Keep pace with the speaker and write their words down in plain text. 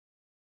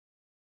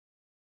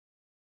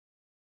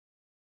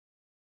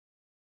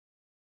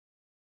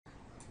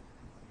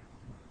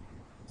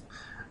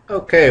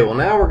Okay, well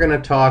now we're going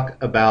to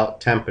talk about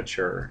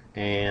temperature,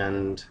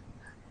 and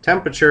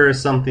temperature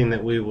is something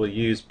that we will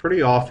use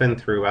pretty often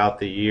throughout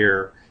the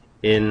year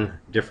in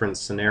different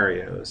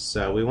scenarios.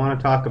 So we want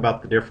to talk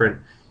about the different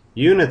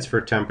units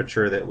for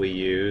temperature that we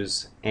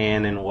use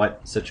and in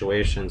what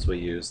situations we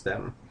use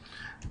them.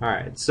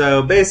 Alright,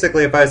 so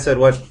basically if I said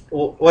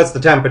what's the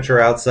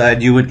temperature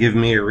outside, you would give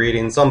me a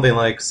reading something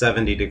like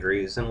 70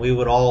 degrees, and we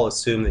would all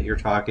assume that you're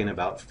talking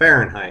about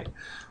Fahrenheit.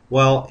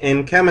 Well,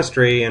 in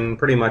chemistry and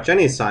pretty much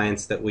any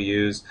science that we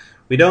use,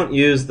 we don't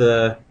use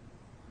the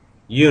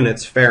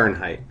units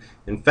Fahrenheit.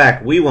 In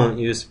fact, we won't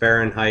use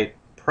Fahrenheit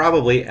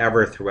probably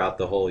ever throughout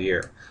the whole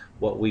year.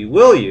 What we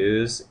will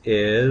use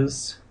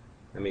is,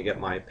 let me get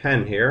my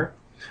pen here,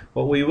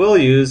 what we will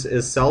use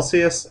is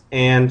Celsius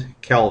and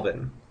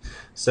Kelvin.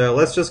 So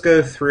let's just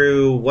go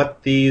through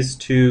what these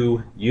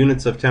two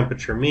units of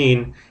temperature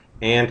mean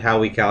and how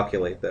we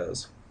calculate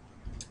those.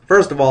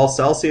 First of all,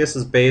 Celsius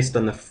is based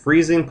on the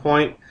freezing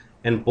point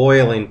and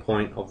boiling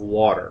point of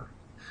water.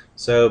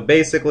 So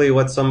basically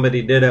what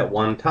somebody did at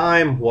one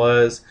time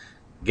was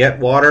get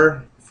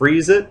water,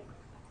 freeze it.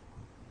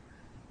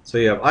 So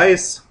you have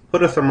ice,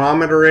 put a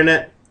thermometer in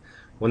it.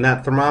 When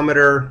that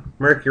thermometer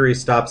mercury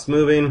stops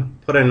moving,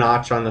 put a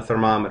notch on the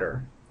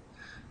thermometer.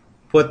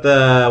 Put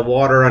the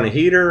water on a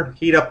heater,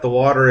 heat up the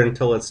water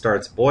until it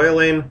starts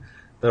boiling.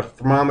 The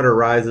thermometer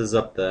rises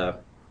up the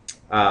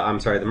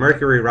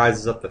mercury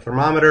rises up the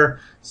thermometer,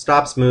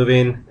 stops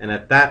moving, and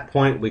at that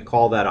point we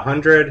call that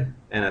 100,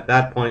 and at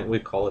that point we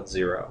call it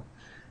 0.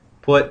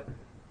 Put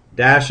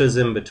dashes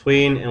in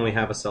between and we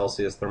have a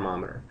Celsius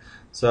thermometer.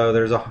 So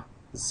there's a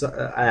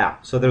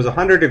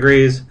 100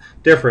 degrees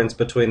difference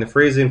between the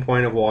freezing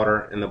point of water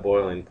and the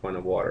boiling point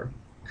of water.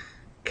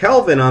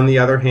 Kelvin, on the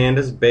other hand,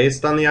 is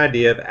based on the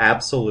idea of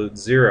absolute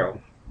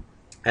zero.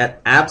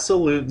 At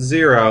absolute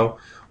zero,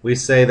 we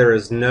say there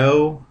is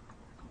no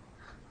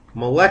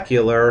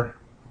molecular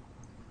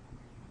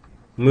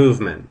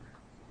movement.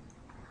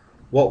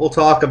 What we'll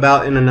talk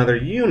about in another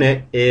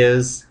unit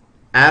is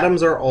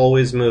atoms are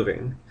always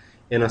moving.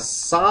 In a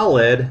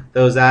solid,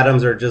 those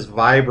atoms are just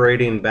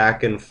vibrating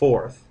back and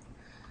forth.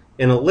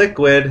 In a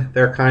liquid,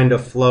 they're kind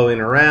of flowing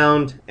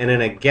around, and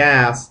in a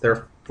gas,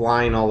 they're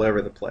flying all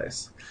over the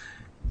place.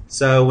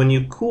 So when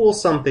you cool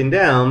something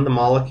down, the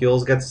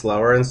molecules get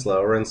slower and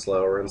slower and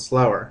slower and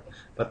slower,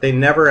 but they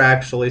never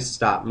actually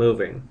stop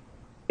moving.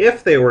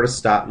 If they were to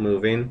stop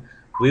moving,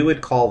 we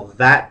would call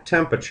that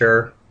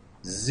temperature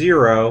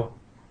 0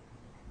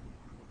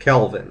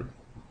 Kelvin.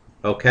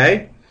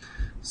 Okay?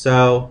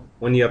 So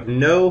when you have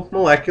no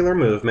molecular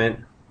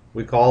movement,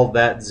 we call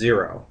that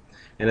 0.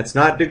 And it's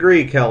not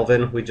degree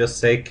Kelvin, we just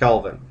say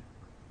Kelvin.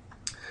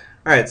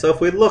 Alright, so if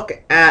we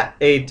look at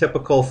a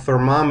typical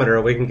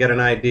thermometer, we can get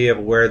an idea of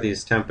where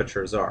these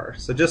temperatures are.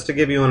 So just to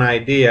give you an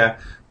idea,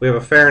 we have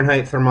a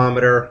Fahrenheit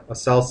thermometer, a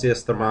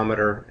Celsius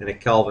thermometer, and a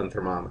Kelvin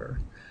thermometer.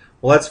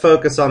 Well, let's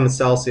focus on the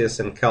Celsius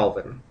and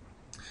Kelvin.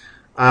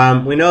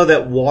 We know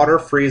that water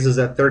freezes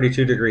at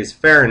 32 degrees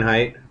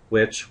Fahrenheit,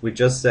 which we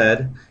just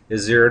said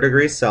is 0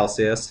 degrees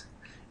Celsius,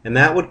 and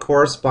that would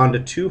correspond to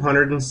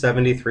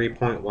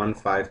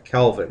 273.15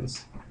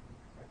 kelvins.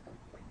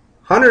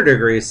 100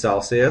 degrees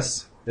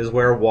Celsius is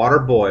where water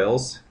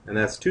boils, and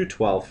that's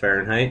 212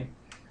 Fahrenheit.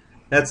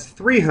 That's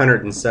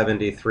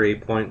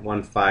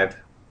 373.15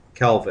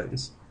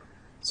 kelvins.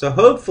 So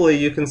hopefully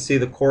you can see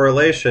the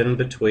correlation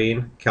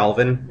between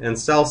Kelvin and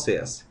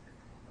Celsius.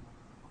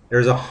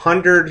 There's a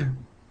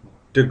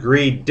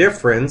 100-degree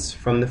difference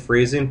from the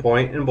freezing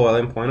point and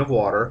boiling point of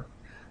water.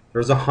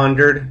 There's a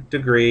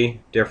 100-degree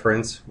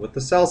difference with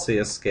the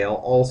Celsius scale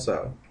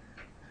also.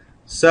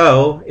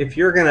 So if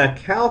you're going to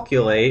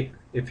calculate,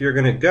 if you're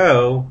going to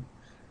go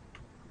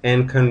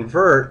and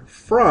convert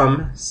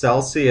from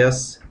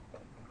Celsius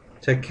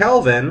to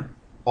Kelvin,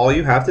 all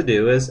you have to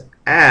do is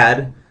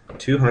add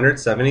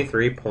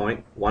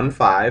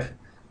 273.15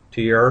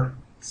 to your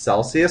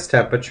Celsius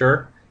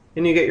temperature,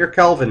 and you get your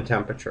Kelvin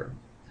temperature.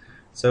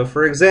 So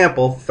for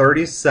example,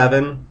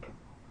 37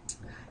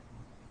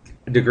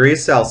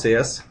 degrees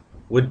Celsius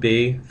would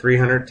be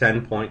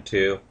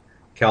 310.2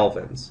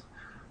 kelvins.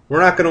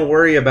 We're not going to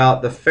worry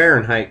about the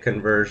Fahrenheit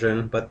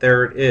conversion, but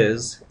there it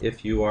is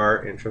if you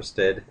are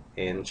interested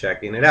in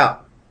checking it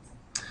out.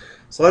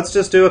 So let's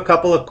just do a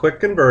couple of quick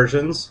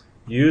conversions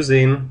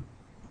using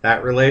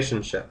that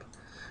relationship.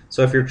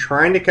 So if you're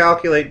trying to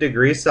calculate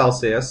degrees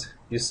Celsius,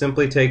 you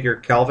simply take your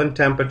Kelvin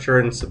temperature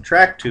and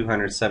subtract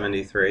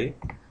 273.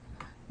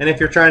 And if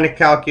you're trying to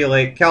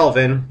calculate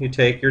Kelvin, you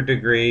take your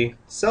degree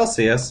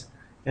Celsius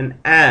and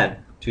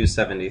add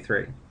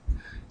 273.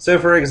 So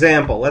for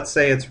example, let's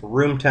say it's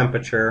room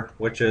temperature,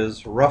 which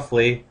is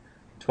roughly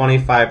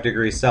 25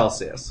 degrees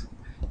Celsius.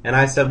 And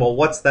I said, well,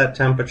 what's that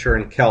temperature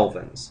in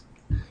kelvins?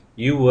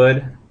 You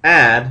would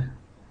add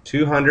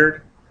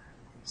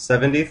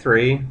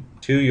 273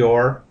 to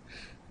your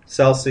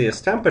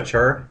Celsius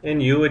temperature,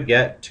 and you would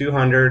get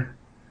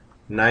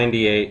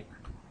 298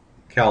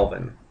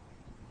 Kelvin.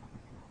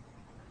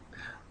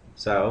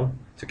 So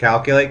to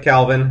calculate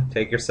Kelvin,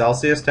 take your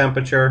Celsius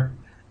temperature,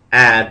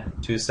 add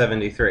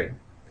 273.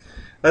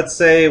 Let's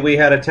say we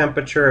had a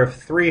temperature of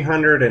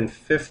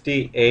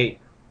 358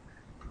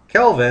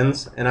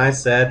 kelvins, and I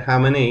said, how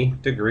many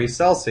degrees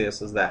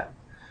Celsius is that?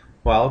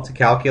 Well, to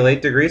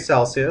calculate degrees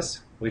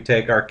Celsius, we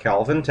take our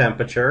Kelvin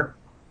temperature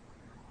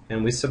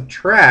and we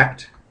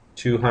subtract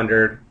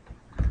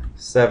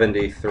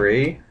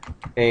 273,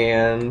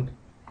 and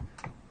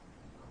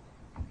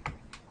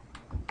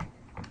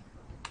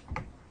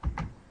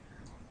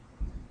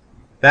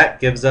that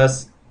gives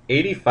us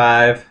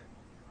 85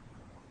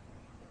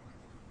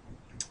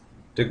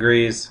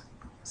 degrees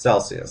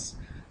Celsius.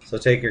 So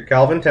take your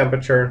Kelvin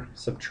temperature,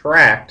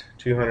 subtract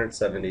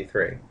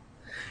 273.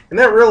 And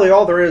that really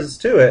all there is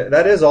to it.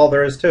 That is all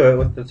there is to it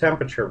with the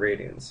temperature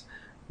readings.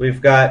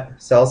 We've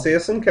got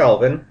Celsius and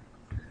Kelvin.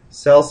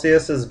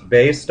 Celsius is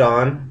based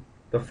on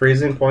the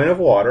freezing point of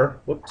water.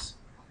 Whoops.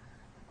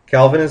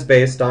 Kelvin is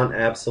based on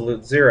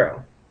absolute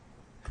zero.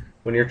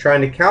 When you're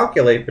trying to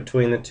calculate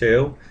between the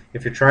two,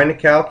 if you're trying to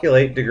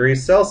calculate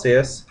degrees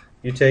Celsius,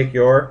 you take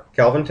your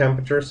Kelvin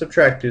temperature,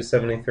 subtract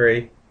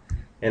 273,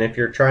 and if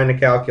you're trying to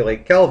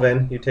calculate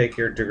Kelvin, you take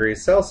your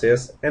degrees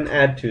Celsius and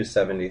add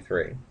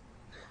 273.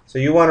 So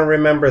you want to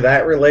remember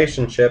that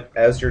relationship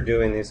as you're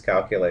doing these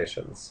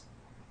calculations.